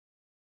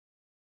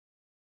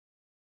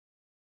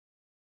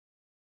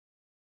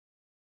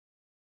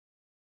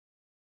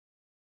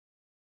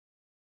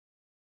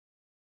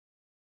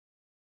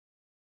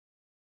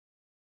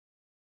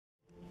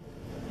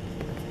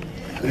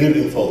Good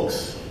evening,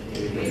 folks.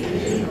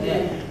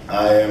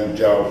 I am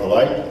Darryl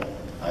Polite.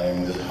 I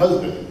am the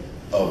husband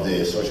of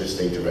the Associate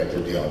State Director,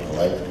 Darryl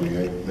Polite, who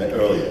you met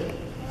earlier.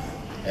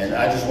 And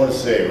I just want to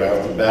say right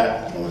off the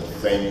bat, I want to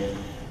thank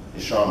the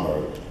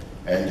Schomburg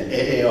and the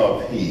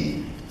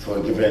AARP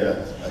for giving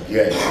us,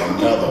 again,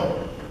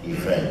 another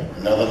event,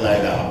 another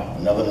night out,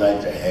 another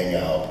night to hang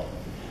out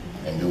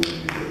and do what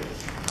we do.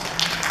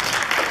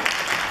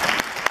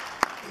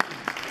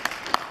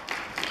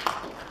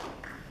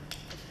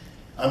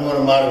 I'm going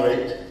to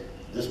moderate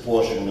this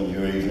portion of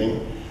your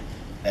evening,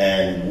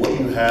 and what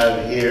you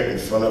have here in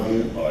front of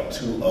you are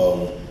two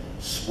of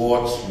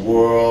sports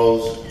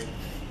world's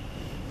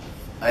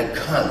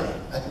iconic,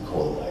 I can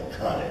call them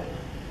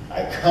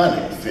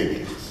iconic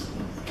figures.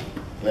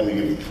 Let me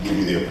give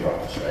you their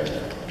props right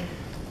now.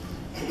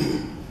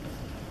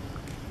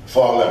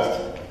 Far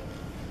left,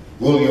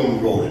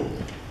 William Rhoden,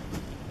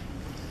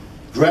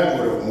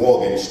 graduate of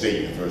Morgan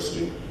State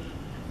University.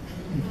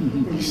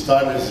 He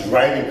started his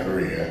writing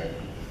career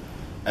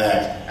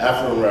at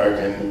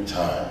Afro-American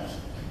Times.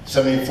 In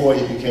 '74,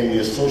 he became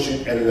the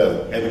associate editor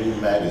of Ebony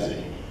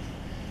magazine.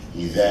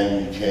 He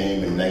then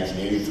became, in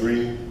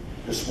 1983,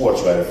 the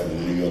sports writer for the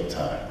New York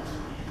Times.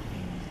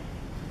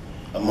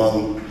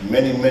 Among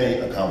many,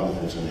 many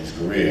accomplishments in his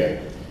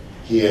career,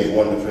 he has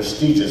won the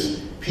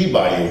prestigious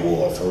Peabody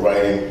Award for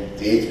writing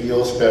the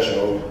HBO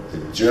special, The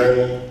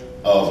Journey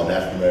of an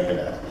African-American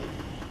Athlete.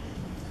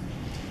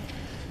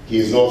 He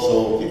is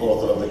also the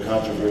author of the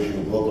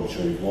controversial book, I'm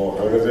sure you've all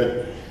heard of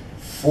it,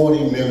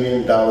 $40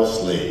 Million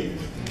Slave,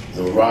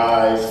 The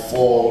Rise,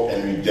 Fall,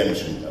 and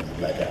Redemption of the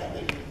Black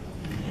Athlete.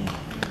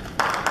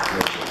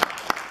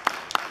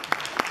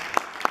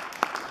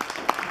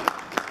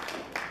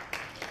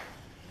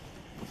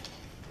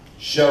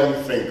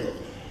 Shelly Finkel,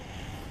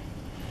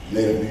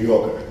 native New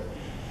Yorker.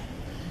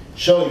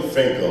 Shelly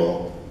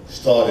Finkel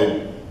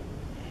started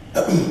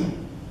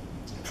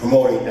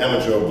promoting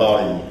amateur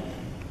bouting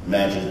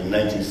matches in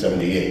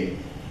 1978.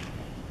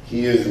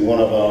 He is one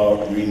of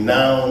our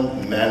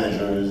renowned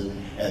managers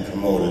and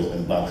promoters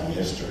in boxing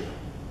history.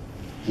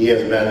 He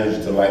has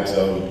managed the likes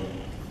of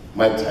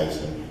Mike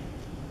Tyson,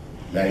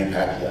 Manny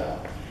Pacquiao,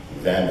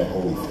 Evander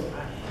Holyfield,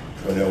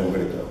 Pernell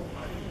Whitaker,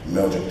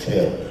 Mildred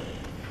Taylor,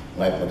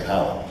 Mike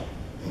McCallum,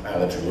 and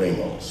Alex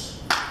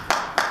Ramos.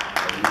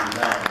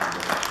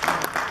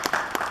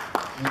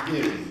 He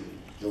is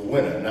the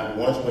winner, not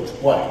once but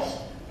twice,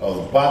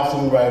 of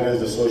Boxing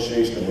Writers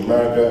Association of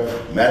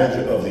America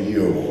Manager of the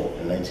Year Award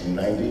in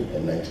 1990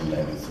 and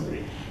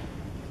 1993.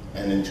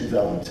 And in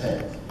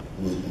 2010,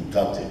 he was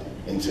inducted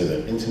into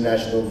the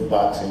International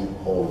Boxing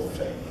Hall of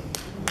Fame.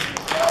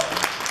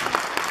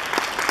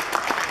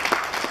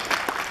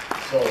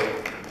 So,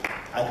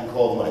 I can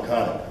call him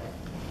iconic,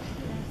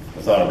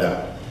 without a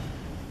doubt.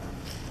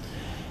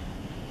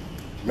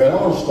 Man, I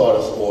want to start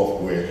us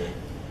off with,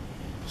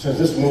 since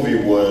this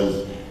movie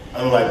was,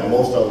 unlike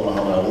most other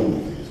Muhammad Ali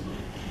movies,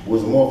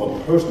 was more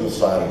of a personal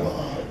side of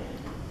Muhammad.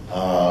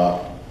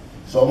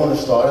 So I want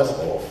to start us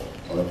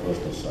off on a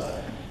personal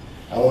side.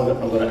 I'm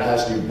going to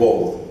ask you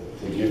both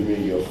to give me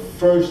your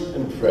first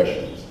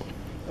impressions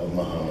of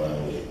Muhammad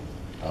Ali.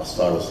 I'll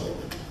start us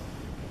off.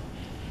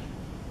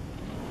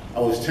 I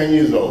was 10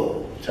 years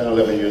old, 10,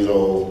 11 years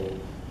old,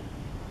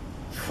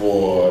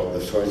 for the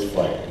first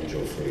fight with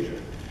Joe Frazier.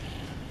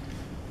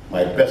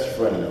 My best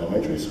friend in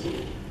elementary school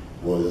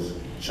was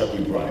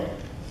Chucky Bryant.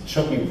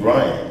 Chucky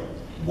Bryant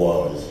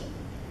was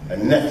a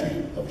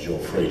nephew of Joe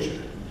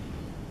Frazier.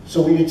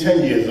 So when you're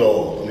 10 years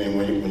old, I mean,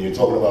 when you're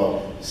talking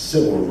about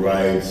civil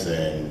rights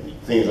and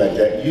things like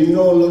that, you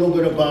know a little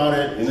bit about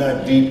it, you're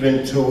not deep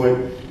into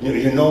it.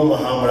 You know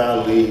Muhammad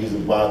Ali, he's a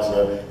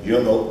boxer, you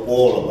don't know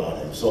all about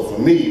him. So for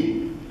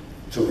me,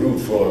 to root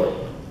for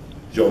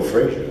Joe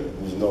Frazier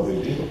was no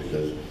big deal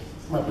because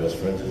my best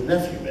friend's his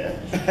nephew, man.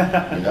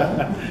 You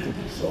know?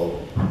 So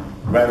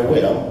right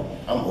away,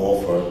 I'm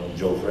all for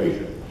Joe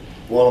Frazier.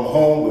 Well, I'm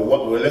home,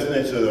 we're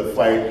listening to the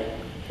fight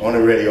on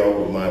the radio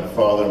with my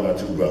father and my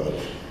two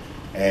brothers.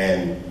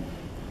 And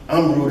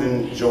I'm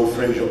rooting Joe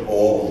Frazier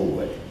all the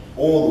way.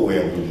 All the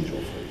way I'm rooting Joe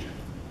Frazier.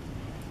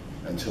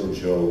 Until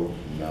Joe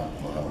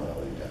knocked Muhammad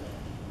Ali down.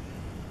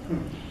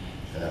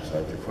 And I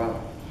started to cry.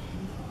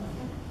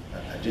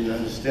 I didn't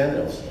understand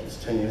it. I was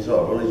 10 years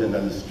old. I really didn't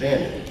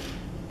understand it.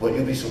 But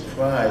you'd be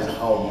surprised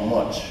how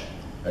much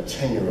a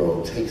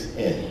 10-year-old takes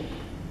in,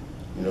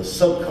 you know,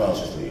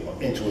 subconsciously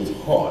into his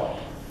heart.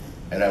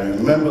 And I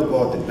remember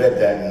going to bed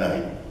that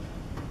night,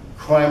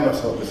 crying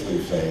myself to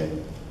sleep, saying,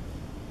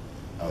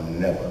 I'll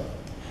never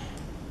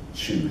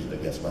choose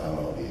against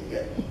Muhammad Ali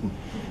again.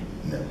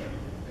 Never.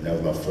 And that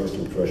was my first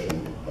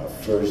impression, my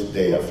first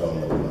day I fell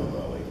in love with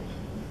Muhammad Ali.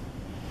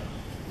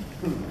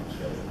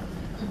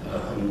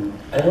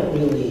 I don't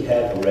really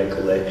have a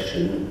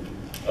recollection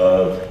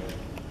of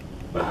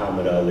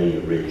Muhammad Ali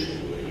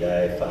originally.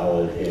 I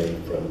followed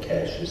him from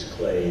Cassius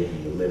Clay,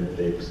 the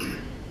Olympics,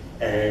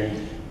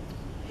 and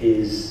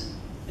his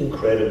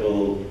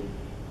incredible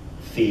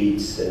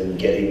feats and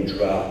getting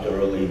dropped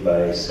early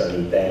by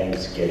Sonny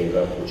Banks, getting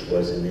up, which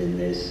wasn't in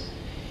this,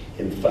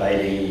 him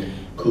fighting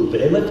Cooper.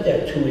 They left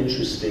out two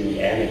interesting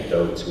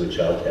anecdotes, which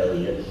I'll tell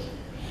you.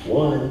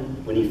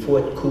 One, when he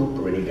fought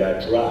Cooper and he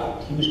got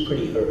dropped, he was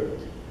pretty hurt.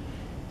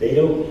 They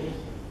don't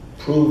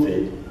prove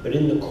it, but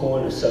in the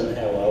corner,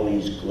 somehow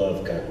Ali's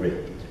glove got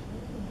ripped.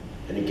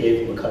 And it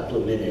gave him a couple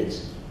of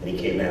minutes, and he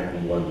came out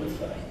and won the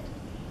fight.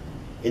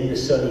 In the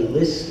Sonny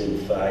Liston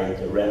fight,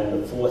 around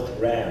the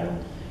 4th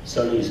round,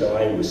 Sonny's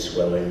eye was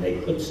swelling. They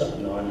put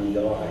something on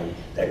the eye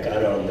that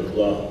got on the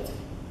glove.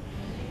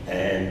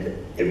 And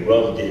it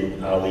rubbed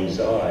in Ali's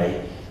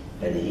eye,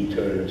 and he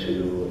turned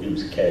to, it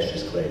was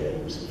Cassius Clay,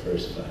 that was the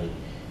first fight,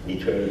 and he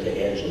turned to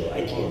Angelo,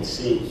 I can't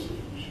see.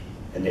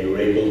 And they were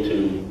able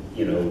to,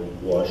 you know,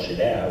 wash it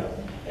out,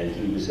 and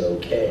he was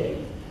okay.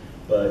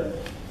 But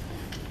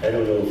I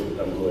don't know if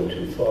I'm going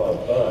too far,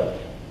 but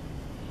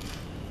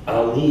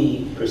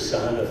Ali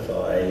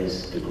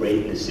personifies the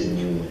greatness in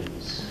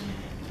humans.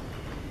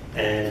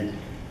 And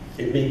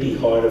it may be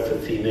harder for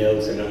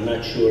females, and I'm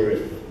not sure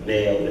if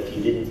male, if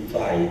you didn't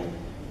fight,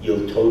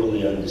 you'll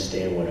totally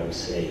understand what I'm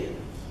saying.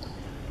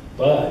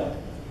 But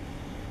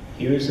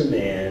here's a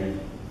man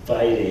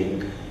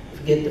fighting,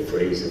 forget the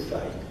phrase of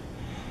fight,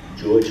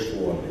 George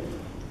Foreman.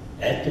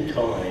 At the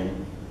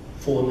time,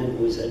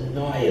 Foreman was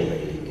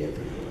annihilating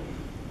everyone.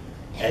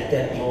 At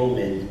that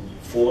moment,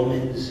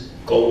 Foreman's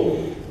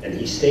goal, and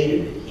he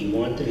stated it, he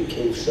wanted to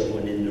kill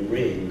someone in the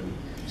ring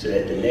so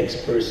that the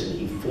next person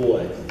he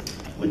fought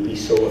would be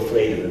so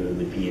afraid of him it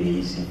would be an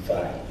easy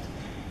fight.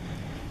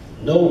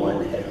 No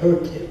one had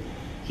hurt him.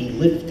 He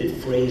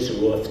lifted Fraser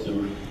off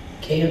the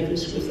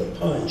canvas with a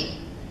punch,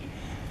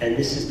 and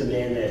this is the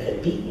man that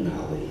had beaten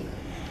Ali.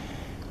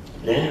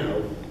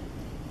 Now,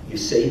 you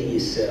say to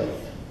yourself,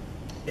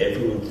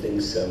 everyone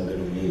thinks I'm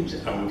going to lose,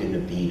 I'm going to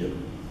beat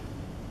him.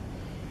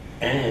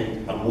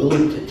 And I'm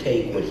willing to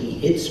take what he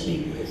hits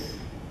me with.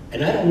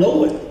 And I don't know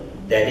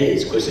what that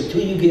is, because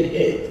until you get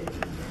hit,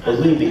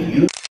 believe me, you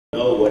don't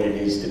know what it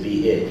is to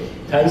be hit.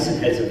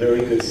 Tyson has a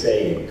very good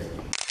saying,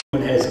 no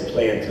one has a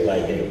plan till I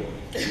hit him.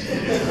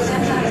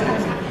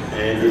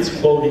 And it's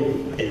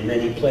quoted in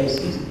many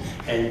places.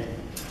 And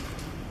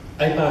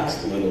I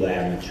boxed a little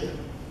amateur,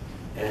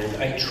 and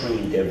I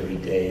trained every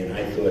day, and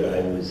I thought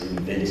I was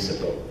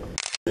invincible.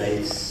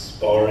 Night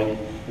sparring,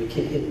 the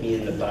kid hit me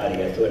in the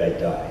body, I thought I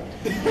died.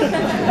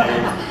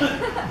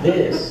 And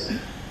this,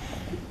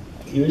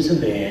 here's a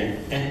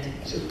man, and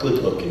he's a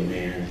good-looking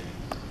man,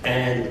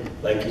 and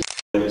like his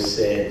brother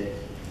said,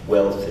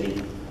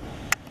 wealthy.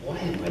 Why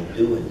am I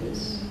doing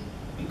this?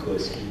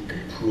 Because he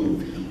could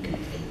prove he could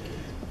take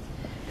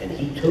it. And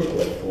he took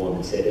what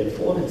Foreman said, and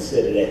Foreman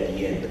said it at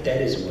the end, but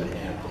that isn't what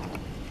happened.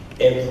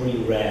 Every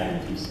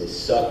round, he says,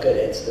 sucker,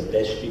 that's the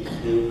best you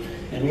can do.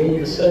 And all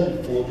of a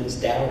sudden, Foreman's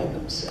doubting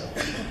himself.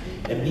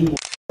 And meanwhile,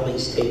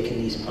 he's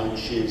taking these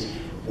punches,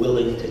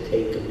 willing to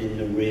take them in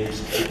the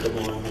ribs, take them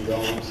on the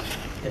arms.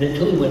 And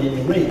until he went in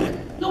the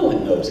ring, no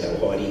one knows how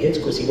hard he hits,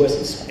 because he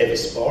wasn't ever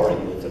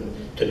sparring with him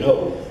to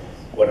know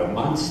what a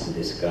monster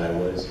this guy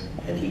was.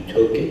 And he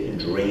took it and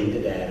drained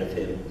it out of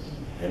him,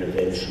 and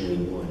eventually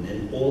won.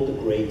 And all the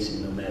greats,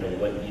 and no matter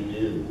what you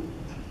do,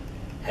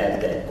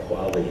 have that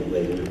quality,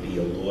 whether it be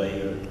a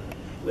lawyer,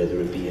 whether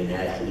it be an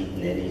athlete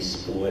in any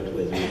sport,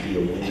 whether it be a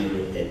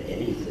winner at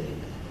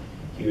anything.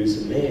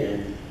 Here's a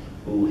man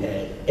who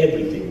had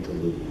everything to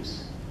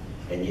lose,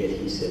 and yet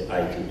he said,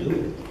 I can do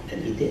it,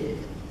 and he did it.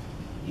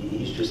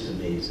 He's just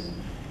amazing.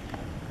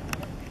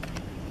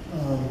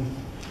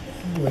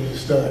 Where do you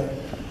start?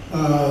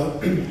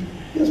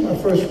 Here's my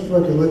first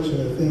recollection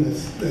of the thing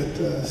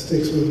that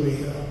sticks with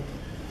me.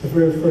 The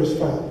very first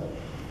fight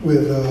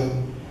with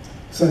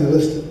Sonny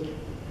Liston.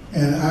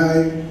 And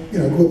I,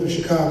 grew up in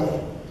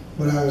Chicago,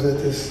 but I was at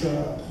this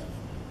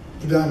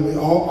predominantly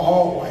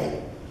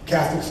all-white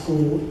Catholic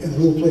school in a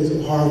little place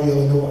called Harvey,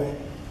 Illinois.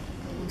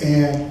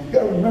 And you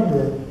got to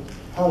remember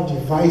how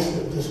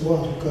divisive this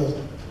was, because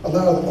a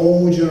lot of the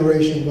old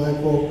generation black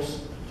folks,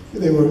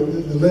 the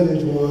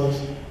lineage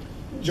was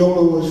Joe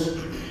Louis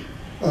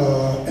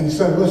and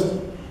Sonny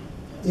Liston,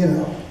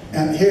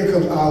 And here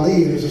comes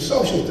Ali. There's a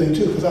social thing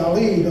too, because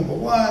Ali, number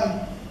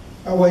one,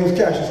 well, he was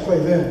Cassius Clay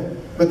then.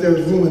 But there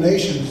was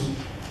ruminations,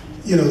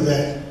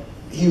 that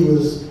he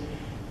was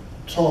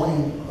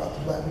talking about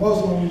the black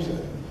Muslims,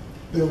 and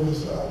there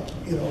was,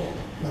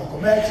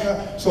 Malcolm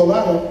X. So a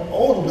lot of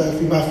older black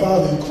people, my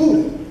father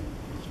included,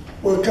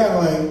 were kind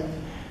of like,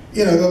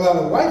 there are a lot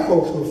of white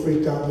folks who were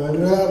freaked out, but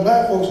there are a lot of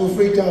black folks who were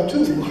freaked out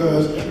too,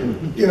 because,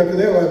 because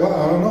they were like, oh,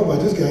 I don't know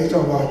about this guy. He's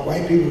talking about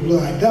white people,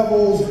 blue-eyed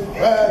devils, and all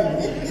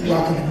that, and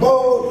rocking the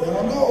boat. I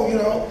don't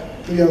know,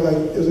 So like,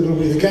 is it going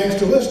to be the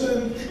gangster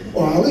Liston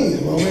or Ali?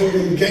 Well,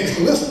 maybe the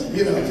gangster Liston,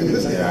 to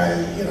this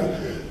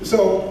guy,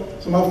 So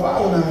my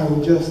father and I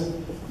were just,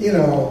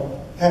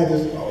 had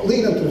this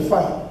lead up to the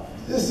fight.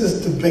 This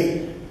is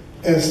debate.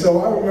 And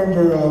so I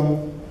remember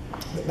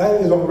the night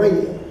it was on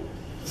radio.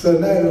 So the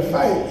night of the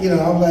fight,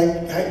 I'm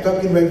like, hyped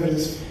up, getting ready for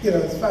this,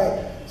 this fight.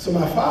 So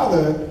my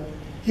father,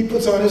 he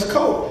puts on his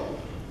coat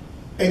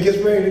and gets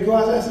ready to go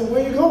out. I said,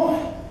 where are you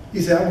going?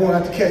 He said, I'm going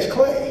out to catch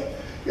Clay.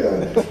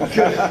 Because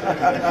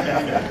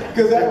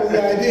that was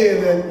the idea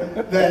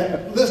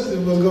that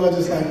Liston was going to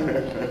just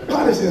like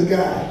punish this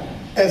guy.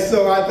 And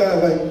so I thought it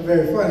was like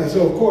very funny.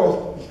 So of course,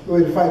 the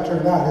way the fight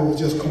turned out, it was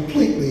just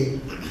completely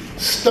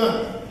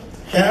stunning.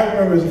 And I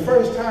remember it was the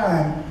first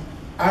time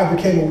I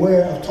became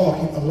aware of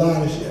talking a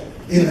lot of shit.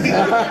 You know?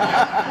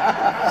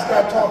 I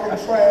started talking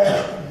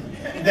trash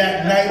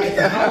that night at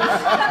the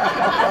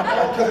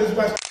house. Because it's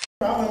my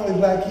I'm the only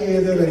black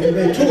kid that they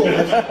made two of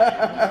us.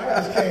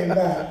 I just came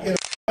back. You know,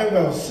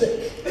 everybody was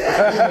sick. You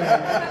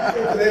know,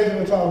 because they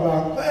were talking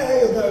about, hey,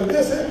 it's gonna do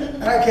this,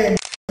 and I came.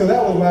 So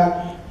that was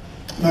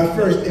my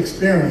first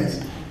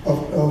experience of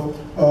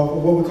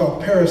what we call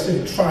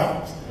parasitic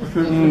triumphs.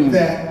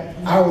 That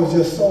I was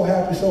just so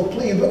happy, so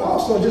pleased, but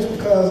also just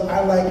because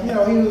I like, you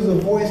know, he was a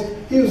voice,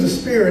 he was the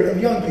spirit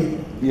of young people.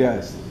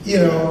 Yes. You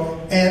know,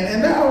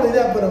 and not only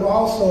that, but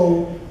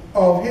also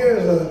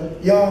here's a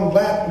young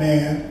black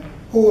man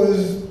who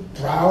is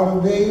proud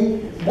of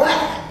being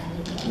black.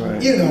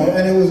 Right. You know,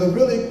 and it was a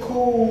really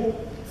cool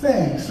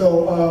thing.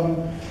 So,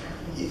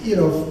 you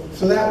know,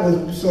 so that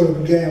was sort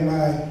of began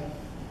my,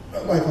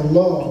 like a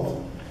love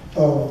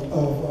of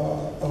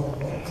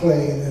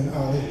Clay and then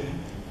Ali.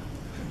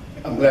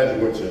 I'm glad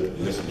you went to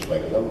Liston's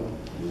fight, because I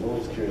was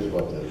always curious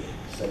about the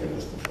second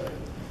Liston fight.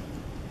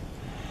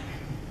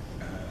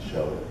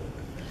 Shelly.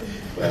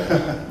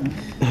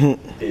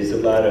 There's a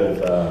lot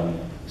of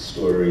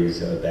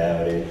stories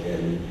about it,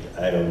 and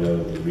I don't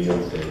know the real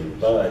thing,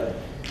 but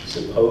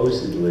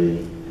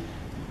supposedly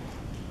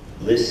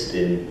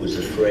Liston was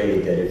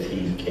afraid that if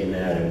he came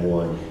out and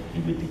won,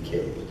 he would be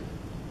killed.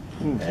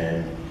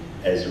 And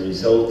as a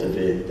result of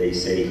it, they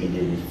say he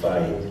didn't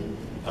fight.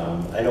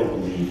 I don't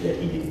believe that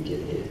he didn't get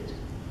hit.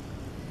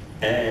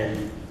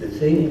 And the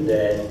thing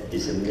that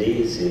is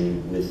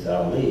amazing with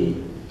Ali,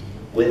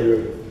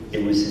 whether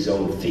it was his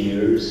own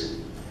fears,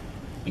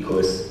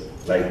 because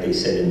like they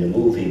said in the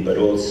movie, but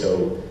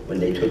also when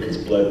they took his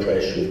blood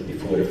pressure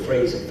before the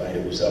Fraser fight,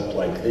 it was up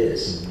like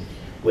this.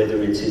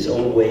 Whether it's his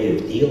own way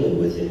of dealing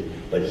with it,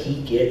 but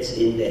he gets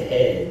in the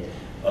head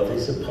of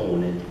his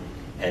opponent,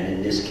 and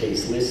in this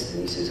case,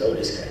 Liston, he says, oh,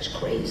 this guy's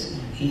crazy.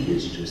 He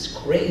is just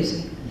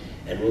crazy.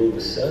 And all of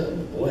a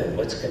sudden, boy,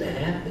 what's gonna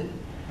happen?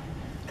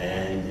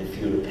 And if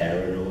you're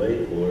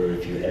paranoid or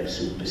if you have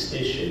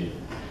superstition,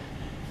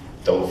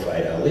 don't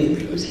fight Ali,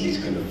 because he's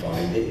gonna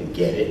find it and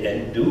get it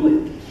and do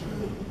it,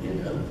 you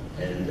know?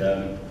 And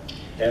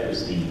that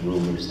was the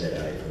rumors that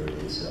I've heard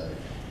inside.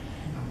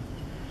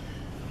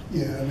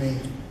 Yeah, I mean,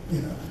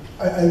 you know,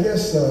 I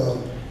guess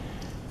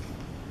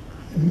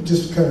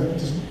just kind of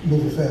just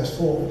moving fast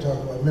forward, talk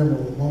about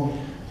memorable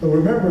moment. So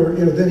remember,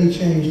 you know, then he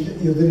changed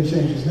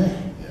his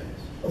name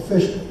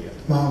officially,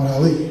 Muhammad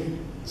Ali.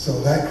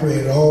 So that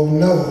created a whole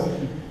nother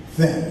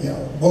thing, you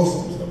know,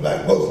 Muslims, the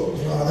black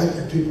Muslims, and all that,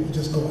 and people were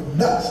just going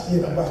nuts,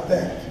 you know, about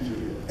that.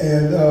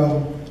 And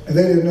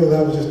they didn't know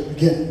that was just the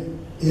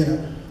beginning, you know.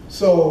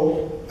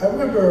 So I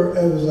remember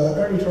it was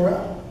Ernie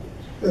Terrell.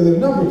 There's a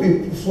number of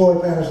people,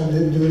 Floyd Patterson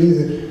didn't do it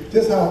either.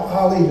 Just how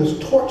Ali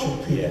just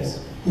tortured people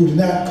who did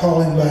not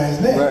call him by his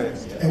name. Right.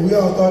 And we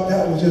all thought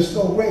that was just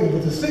so great.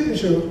 But the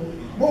signature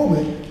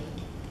moment,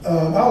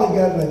 Ali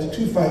got like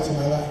 2 fights in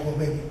my life, well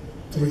maybe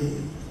 3,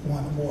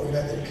 1 or more,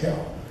 that didn't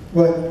count.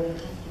 But,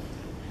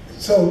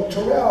 so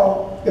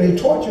Terrell, and he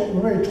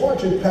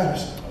tortured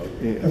Patterson.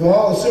 Yeah. And for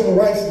all the civil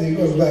rights things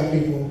of black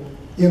people,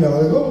 you know,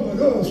 like, oh my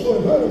God,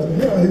 Floyd Patterson,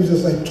 you know, he was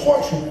just like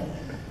torturing him.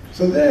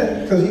 So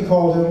then, because he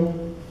called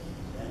him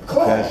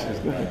Clay.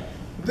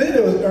 Then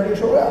there was Ernie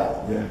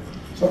Terrell. Yeah.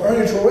 So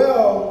Ernie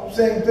Terrell,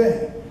 same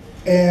thing.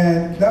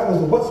 And that was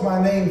the What's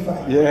My Name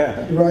fight.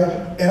 Yeah. Right?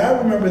 And I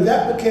remember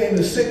that became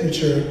the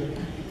signature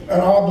at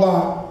our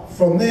block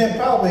from then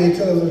probably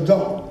until I was an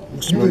adult.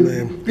 What's my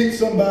name? Beat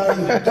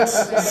somebody,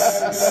 what's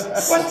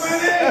my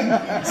name?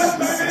 What's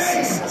my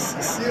name?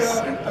 You know,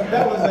 and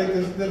that was like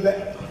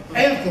the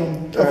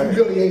anthem of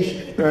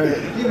humiliation. Right.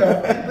 You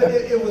know, but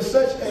it was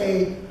such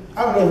a,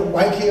 I don't know if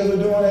white kids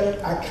were doing it,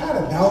 I kind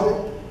of doubt it,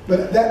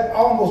 but that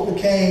almost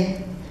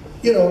became,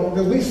 you know,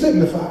 because we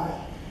signified.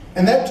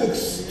 And that took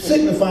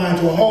signifying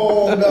to a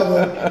whole other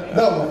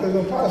level. Because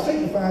a part of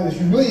signifying is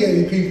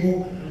humiliating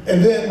people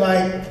and then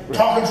like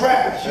talking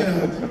trash, you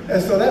know.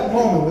 And so that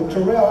moment with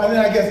Terrell, and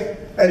then I guess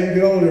as you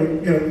get older,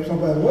 you know,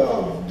 somebody,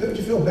 well, didn't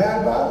you feel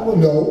bad about it? Well,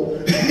 no.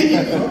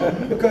 You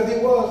know, because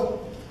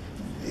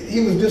he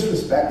was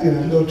disrespecting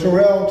him. So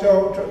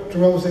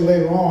Terrell would say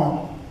later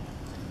on,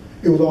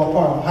 it was all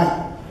part of the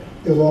hype.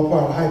 It was all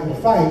part of the hype of the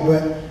fight,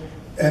 but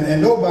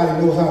and nobody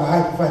knows how to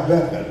hype a fight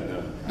better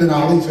than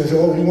Ali. So,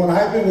 oh, you want to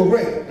hype it? Well,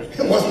 great.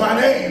 What's my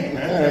name?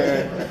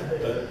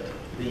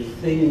 The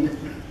thing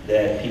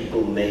that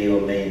people may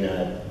or may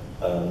not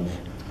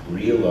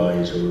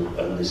realize or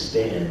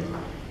understand,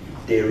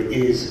 there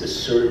is a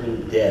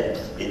certain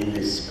depth in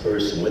this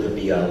person, whether it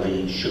be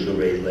Ali, Sugar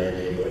Ray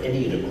Leonard, or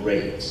any of the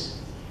greats,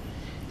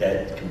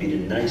 that can be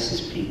the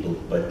nicest people,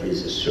 but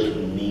there's a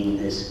certain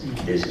meanness,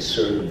 there's a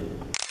certain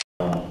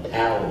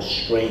power,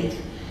 strength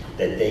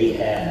that they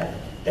have,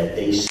 that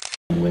they see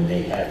when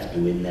they have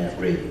to in that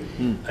ring.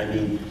 I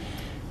mean,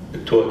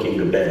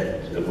 talking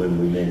about when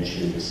we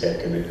mentioned a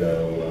second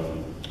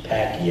ago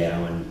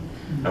Pacquiao, and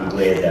I'm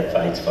glad that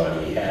fight's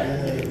finally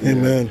happening.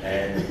 Amen.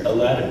 And a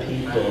lot of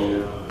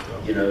people,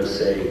 you know,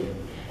 say,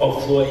 oh,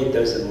 Floyd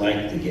doesn't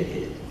like to get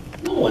hit.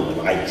 No one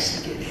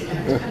likes to get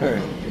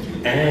hit.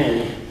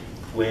 And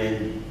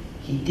when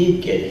he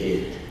did get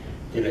hit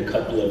in a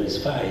couple of his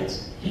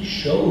fights, he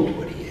showed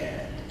what he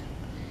had.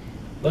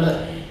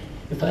 But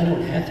if I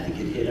don't have to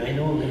get hit, I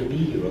know I'm going to be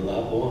here a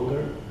lot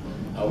longer.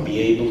 I'll be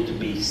able to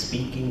be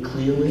speaking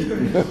clearly.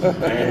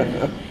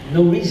 And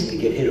no reason to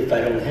get hit if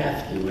I don't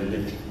have to, and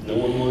if no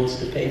one wants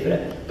to pay for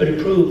that. But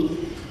it proved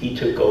he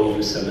took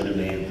over some of the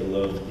mantle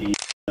of the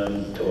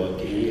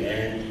talking,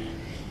 and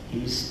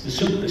he's the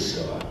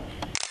superstar.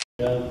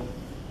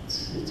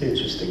 It's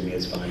interesting that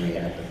it's finally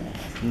happened.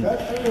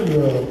 I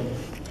remember,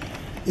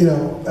 you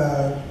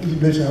know, you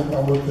mentioned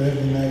I worked at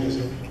AARPNY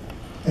magazine,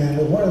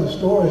 and one of the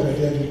stories I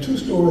did 2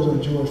 stories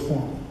on George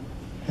Foreman,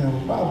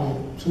 and probably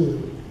 2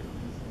 of the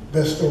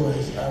best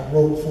stories I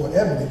wrote for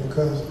AARPNY,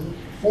 because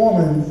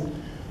Foreman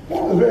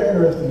was a very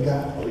interesting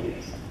guy. Oh,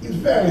 yes. He was a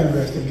very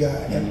interesting guy.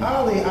 And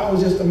Ali, I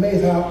was just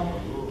amazed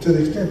how, to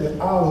the extent that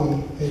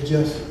Ali had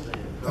just,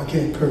 I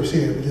can't curse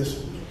here, but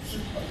just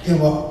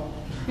him up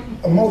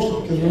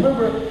emotionally. Because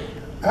remember,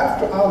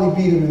 after Ali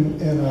beat him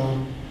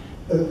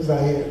in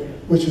Zaire,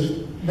 which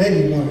was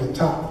maybe one of the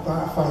top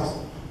 5 fights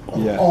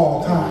of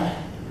all time.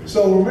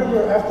 So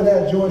remember, after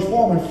that, George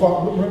Foreman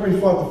fought. Remember, he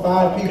fought the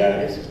 5 people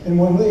in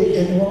one league.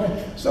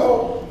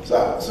 So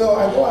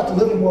I go out to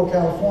Livermore,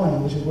 California,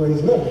 which is where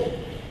he's living.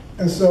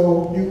 And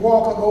so you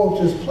go up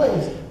to his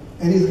place,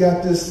 and he's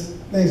got this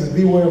thing that says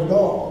 "Beware of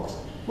Dogs."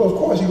 Well, of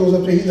course, he goes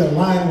up there. He's got a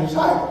lion and a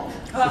tiger.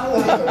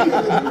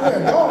 Beware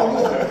of dogs.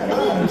 He's got a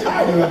lion and a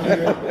tiger up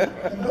there.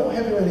 And no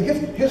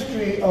heavyweight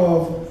history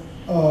of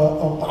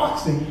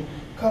boxing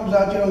comes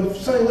out. You know,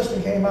 Sonny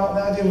Liston came out, and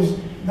the idea was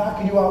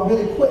knocking you out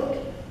really quick.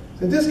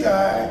 So this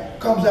guy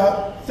comes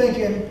out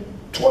thinking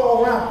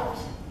 12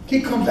 rounds.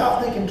 He comes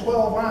out thinking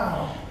 12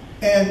 rounds.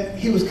 And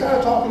he was kind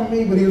of talking to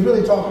me, but he was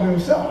really talking to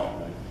himself.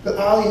 Because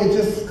Ali had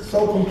just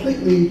so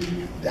completely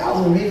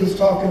dazzled him. He was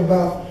talking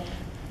about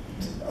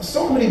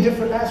so many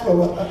different aspects.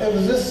 It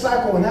was this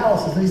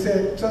psychoanalysis. And he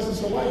said, Justin,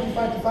 so why did you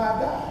fight the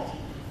 5 guys?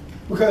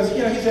 Because,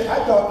 you know, he said,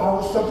 I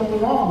thought something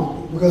was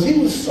wrong with me. Because he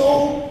was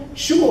so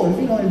sure. If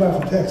you know anybody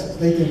from Texas,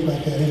 they think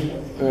like that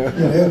anyway. You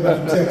know, everybody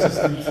from Texas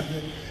thinks,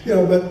 you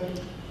know, but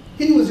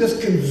he was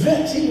just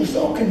convinced. He was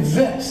so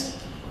convinced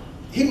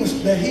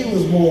that he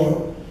was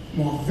more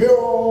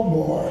virile,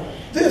 more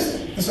this.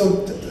 And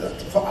so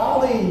for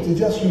Ali to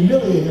just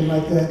humiliate him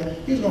like that,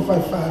 he was going to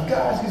fight 5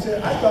 guys. He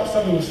said, I thought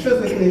something was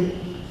physically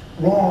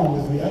wrong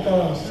with me. I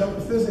thought I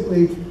was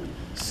physically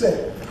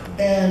sick.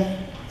 And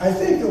I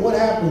think that what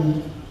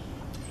happened,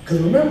 because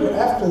remember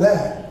after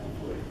that,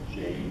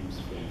 James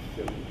from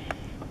Philly.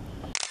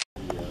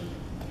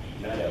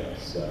 Not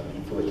Ellis.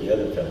 He fought the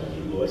other fellow.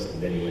 He lost,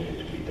 and then he went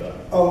into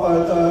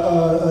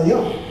retirement.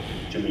 Young.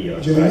 Jimmy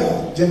Young.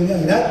 Jimmy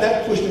Young.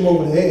 That pushed him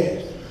over the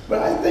edge. But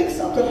I think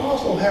something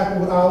also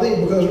happened with Ali,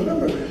 because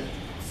remember,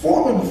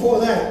 Foreman before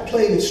that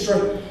played it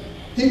straight.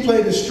 He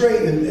played it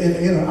straight, and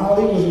you know,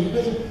 Ali was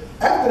busy.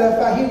 After that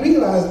fight, he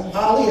realized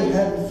Ali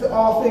had it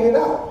all figured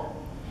out.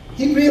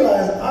 He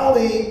realized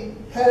Ali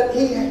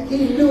he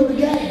knew the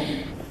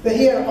game, that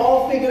he had it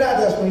all figured out.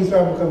 That's when he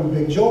started becoming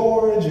Big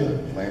George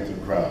and Playing to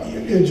the crowd.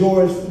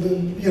 George,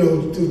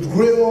 the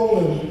grill,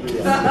 and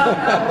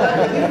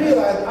he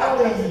realized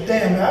Ali's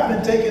damn. I've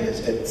been taking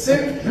this shit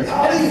serious.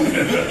 Ali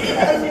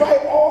has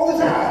right all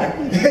the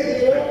time.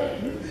 You know?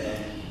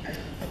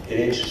 It's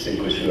interesting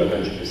because you're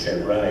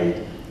 100% right.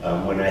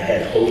 When I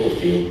had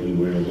Holyfield, we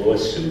were in a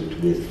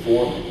lawsuit with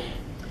Foreman.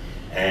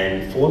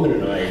 And Foreman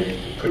and I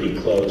are pretty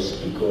close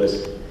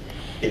because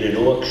in an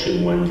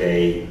auction one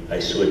day, I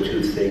saw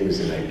 2 things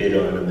and I bid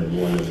on them, and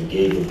one of them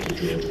gave them to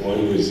George.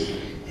 One was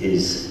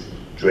his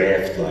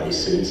draft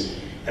license,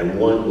 and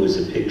one was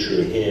a picture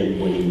of him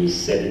when he was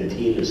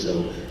 17 or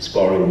so,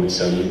 sparring with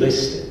Sonny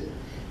Liston.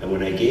 And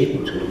when I gave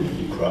them to him,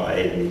 he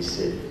cried and he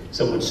said,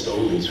 someone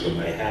stole these from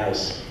my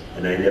house,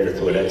 and I never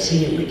thought I'd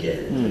see him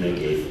again. And I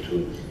gave it to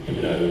him. Him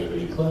and I were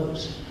pretty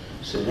close.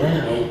 So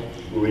now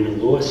we're in a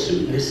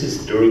lawsuit, and this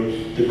is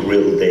during the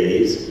grill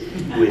days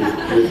with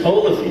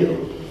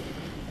Holyfield.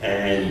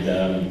 And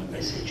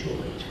I said,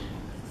 George,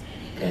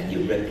 you got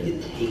your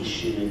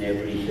reputation and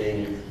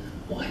everything.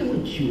 Why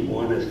would you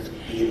want to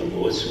be in a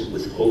lawsuit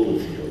with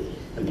Holyfield?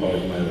 And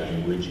pardon my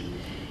language.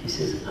 He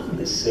says, I'm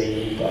the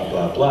same blah,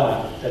 blah,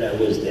 blah that I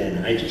was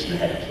then. I just know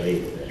how to play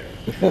it better.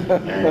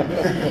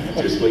 And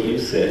just what you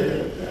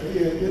said.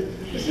 Yeah,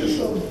 it's just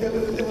so,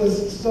 it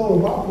was so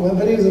remarkable.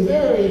 But he was a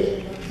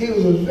very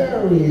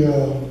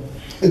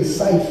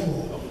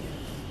insightful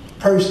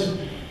person.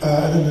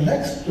 And then the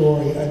next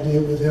story I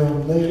did with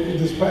him later,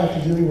 this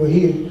practice where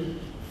he had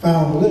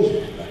found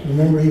religion.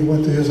 Remember, he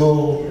went through his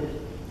whole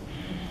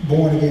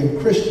born-again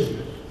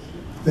Christian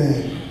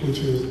thing, which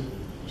was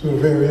sort of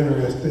very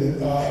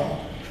interesting.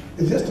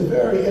 It's just a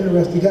very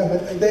interesting guy,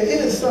 but there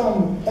is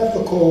some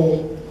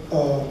ethical,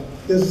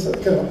 there's some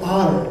kind of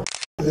honor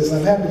to this.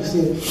 I'm happy to see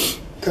it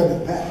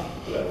coming back.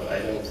 Well, I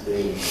don't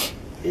think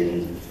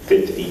in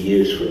 50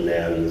 years from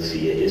now you'll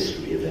see a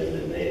history of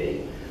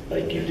MMA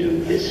like you do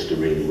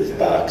history with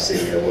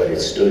boxing and what it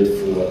stood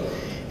for.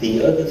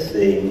 The other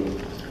thing,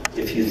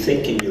 if you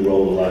think in your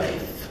own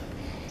life,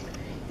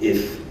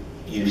 if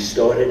you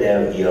started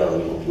out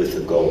young with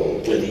a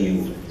goal, whether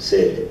you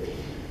said,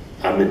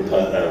 I'm in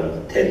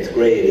 10th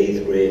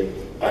grade, 8th grade,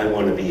 I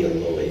want to be a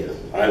lawyer,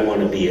 I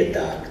want to be a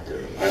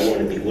doctor, I want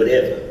to be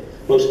whatever.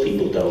 Most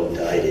people don't,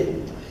 I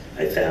didn't.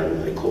 I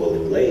found my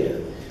calling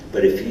later.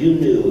 But if you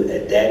knew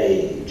at that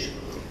age,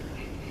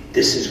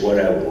 this is what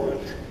I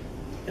want,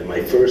 and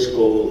my first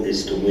goal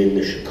is to win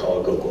the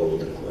Chicago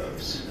Golden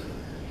Gloves.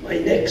 My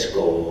next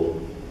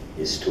goal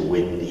is to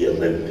win the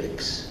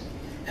Olympics.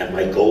 And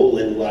my goal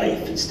in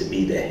life is to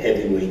be the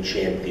heavyweight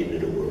champion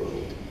of the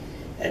world.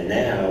 And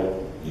now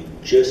you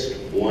just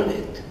won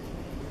it.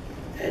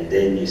 And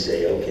then you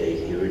say,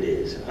 okay, here it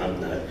is. I'm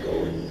not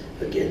going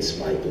against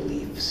my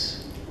beliefs.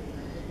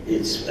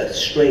 It's a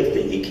strength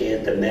that you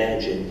can't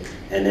imagine.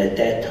 And at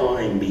that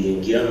time,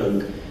 being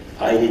young,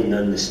 I didn't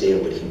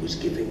understand what he was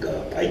giving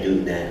up. I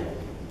do now.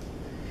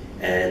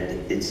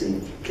 And it's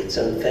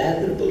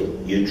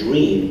unfathomable. You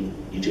dream,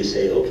 you just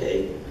say,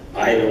 okay,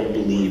 I don't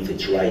believe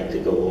it's right to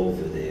go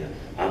over there.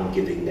 I'm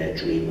giving that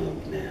dream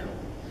up now.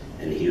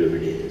 And here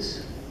it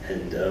is.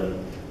 And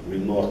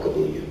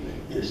remarkable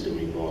human, just a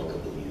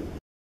remarkable